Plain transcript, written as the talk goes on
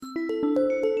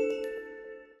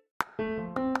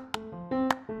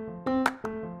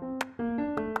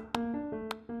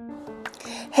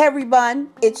Hey everyone,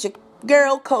 it's your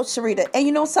girl, Coach Sharita. And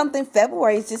you know something?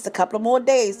 February is just a couple of more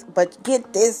days. But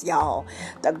get this, y'all.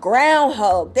 The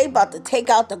groundhog. They about to take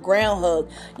out the groundhog.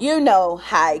 You know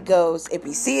how it goes. If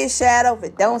you see a shadow, if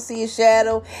it don't see a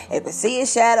shadow. If it see a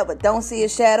shadow, but don't see a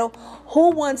shadow.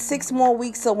 Who wants 6 more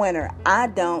weeks of winter? I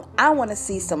don't. I want to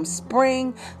see some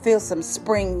spring. Feel some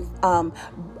spring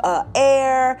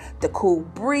air, the cool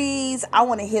breeze. I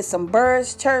want to hear some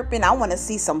birds chirping. I want to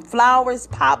see some flowers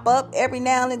pop up every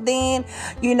now and then.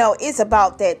 You know, it's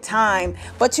about that time.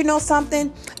 But you know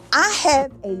something? I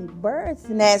have a bird's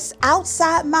nest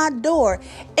outside my door.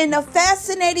 And the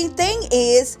fascinating thing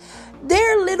is,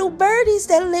 they're little birdies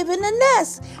that live in the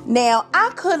nest. Now, I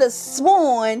could have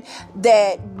sworn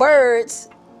that birds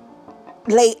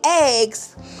lay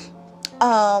eggs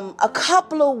a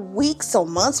couple of weeks or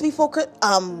months before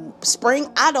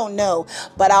spring. I don't know,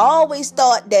 but I always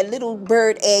thought that little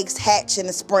bird eggs hatch in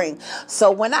the spring.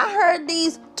 So when I heard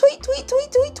these tweet, tweet,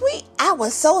 tweet, tweet, tweet, I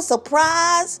was so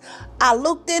surprised. I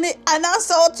looked in it and I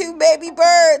saw 2 baby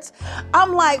birds.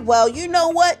 I'm like, well, you know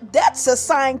what? That's a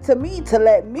sign to me to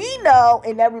let me know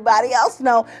and everybody else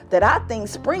know that I think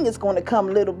spring is going to come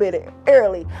a little bit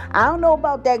early. I don't know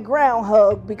about that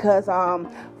groundhog because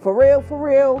for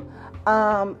real,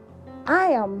 I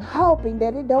am hoping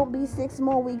that it don't be 6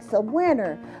 more weeks of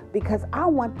winter because I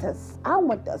want the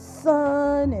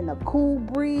sun and a cool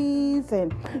breeze,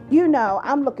 and you know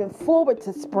I'm looking forward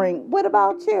to spring. What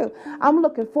about you? I'm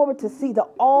looking forward to see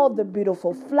all the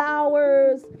beautiful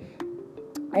flowers.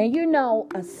 And you know,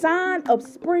 a sign of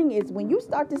spring is when you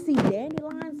start to see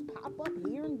dandelions pop up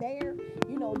here and there.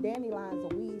 You know, dandelions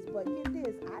are weeds, but get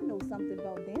this, I know something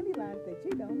about dandelions that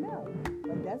you don't know.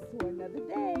 But that's for another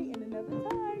day and another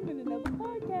time and another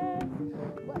podcast.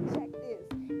 But check this.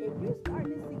 If you start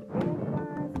to see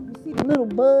dandelions, you see the little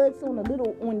buds on the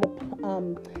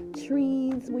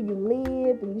trees where you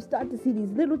live, and you start to see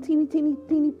these little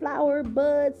teeny flower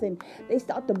buds, and they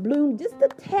start to bloom just a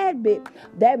tad bit.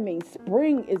 That means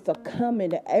spring is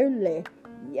coming early.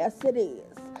 Yes, it is.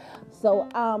 So,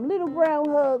 little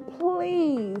groundhog,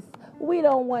 please. We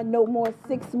don't want no more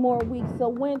 6 more weeks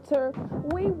of winter.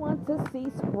 We want to see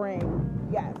spring.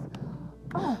 Yes.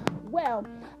 Well,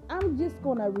 I'm just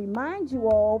going to remind you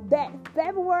all that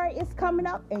February is coming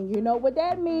up. And you know what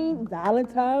that means.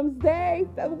 Valentine's Day,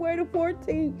 February the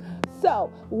 14th. So,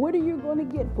 what are you going to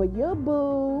get for your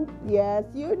boo? Yes,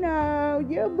 you know.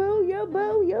 Your boo.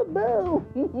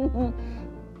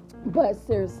 But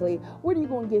seriously, what are you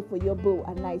going to get for your boo?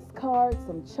 A nice card,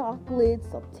 some chocolates,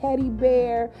 some teddy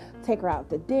bear. Take her out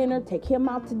to dinner. Take him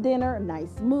out to dinner. A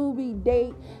nice movie,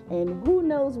 date, and who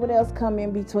knows what else come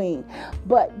in between.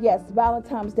 But yes,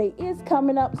 Valentine's Day is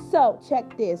coming up. So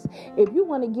check this. If you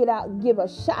want to give a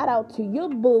shout out to your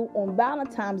boo on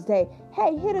Valentine's Day,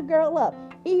 hey, hit a girl up.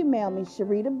 Email me,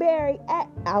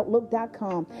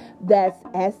 SharitaBerry@outlook.com. That's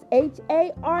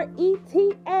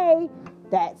SHARETA.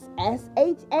 That's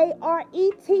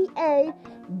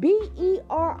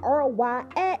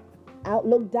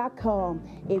SHARETABERRY@outlook.com.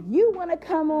 If you want to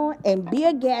come on and be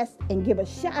a guest and give a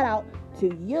shout out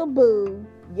to your boo,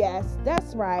 yes,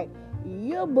 that's right,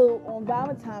 your boo on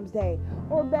Valentine's Day,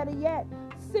 or better yet,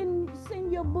 send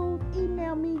your boo,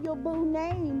 email me your boo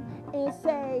name and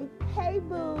say, hey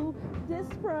boo, this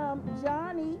from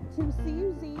Johnny to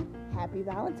Susie. Happy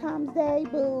Valentine's Day,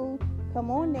 boo.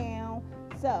 Come on now.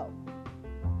 So,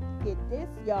 get this,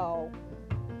 y'all.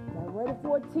 February the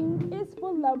 14th is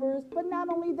for lovers, but not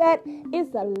only that,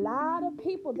 it's a lot of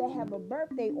people that have a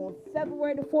birthday on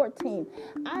February the 14th.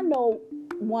 I know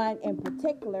one in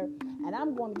particular, and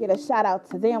I'm going to get a shout out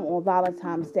to them on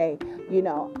Valentine's Day. You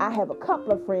know, I have a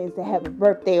couple of friends that have a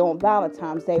birthday on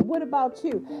Valentine's Day. What about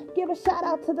you? Give a shout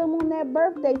out to them on their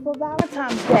birthday for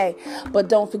Valentine's Day. But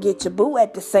don't forget your boo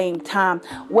at the same time.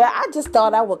 Well, I just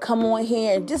thought I would come on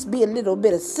here and just be a little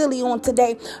bit of silly on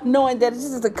today, knowing that this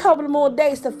is a couple of more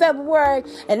days to February,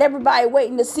 and everybody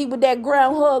waiting to see what that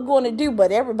groundhog going to do.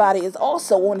 But everybody is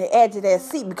also on the edge of their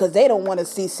seat because they don't want to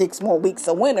see 6 more weeks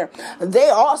of winter. They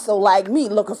also, like me,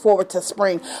 looking forward to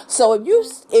spring. So if you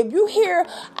hear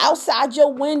outside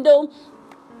your window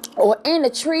or in a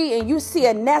tree and you see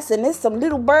a nest and there's some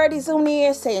little birdies on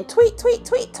there saying tweet, tweet,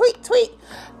 tweet, tweet, tweet,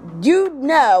 you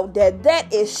know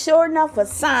that is sure enough a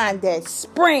sign that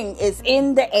spring is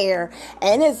in the air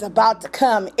and it's about to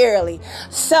come early.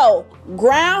 So,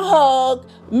 Groundhog,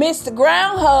 Mr.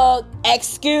 Groundhog,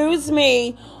 excuse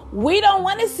me, we don't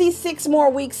want to see 6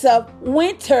 more weeks of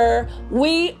winter.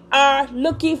 We are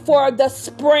looking for the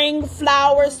spring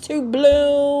flowers to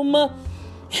bloom.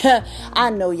 I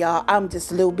know, y'all, I'm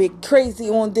just a little bit crazy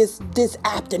on this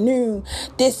afternoon,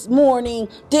 this morning,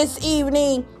 this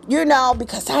evening.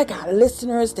 because I got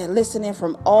listeners that listening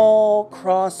from all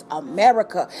across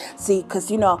America. See,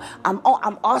 because I'm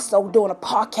also doing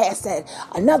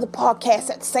another podcast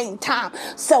at the same time.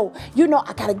 So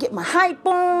I gotta get my hype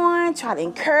on, try to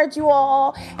encourage you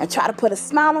all, and try to put a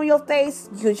smile on your face,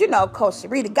 because Coach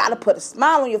Sharita gotta put a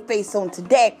smile on your face on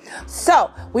today.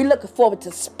 So we looking forward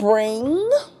to spring.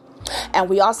 And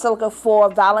we also looking for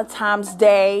Valentine's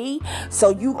Day,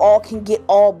 so you all can get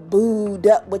all booed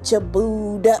up with your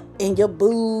booed up and your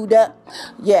booed up.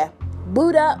 Yeah.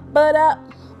 Boot up, but up,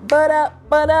 but up,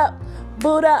 but up,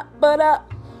 boot up, but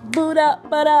up, boot up,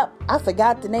 but up. I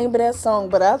forgot the name of that song,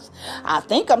 but I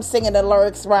think I'm singing the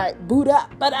lyrics right. Boot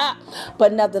up, but up.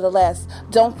 But nevertheless,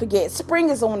 don't forget, spring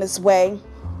is on its way.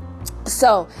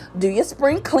 So do your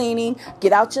spring cleaning,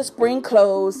 get out your spring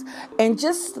clothes, and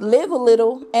just live a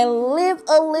little and laugh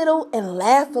a little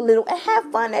and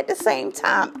have fun at the same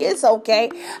time. It's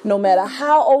okay. No matter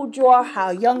how old you are,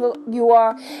 how young you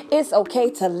are, it's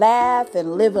okay to laugh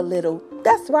and live a little.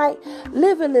 That's right.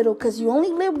 Live a little, because you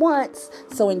only live once.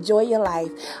 So enjoy your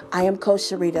life. I am Coach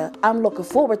Sharita. I'm looking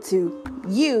forward to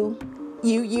you.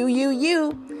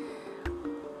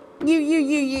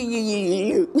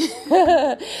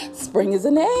 Spring is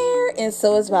in the air, and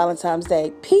so is Valentine's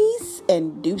Day. Peace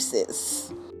and deuces.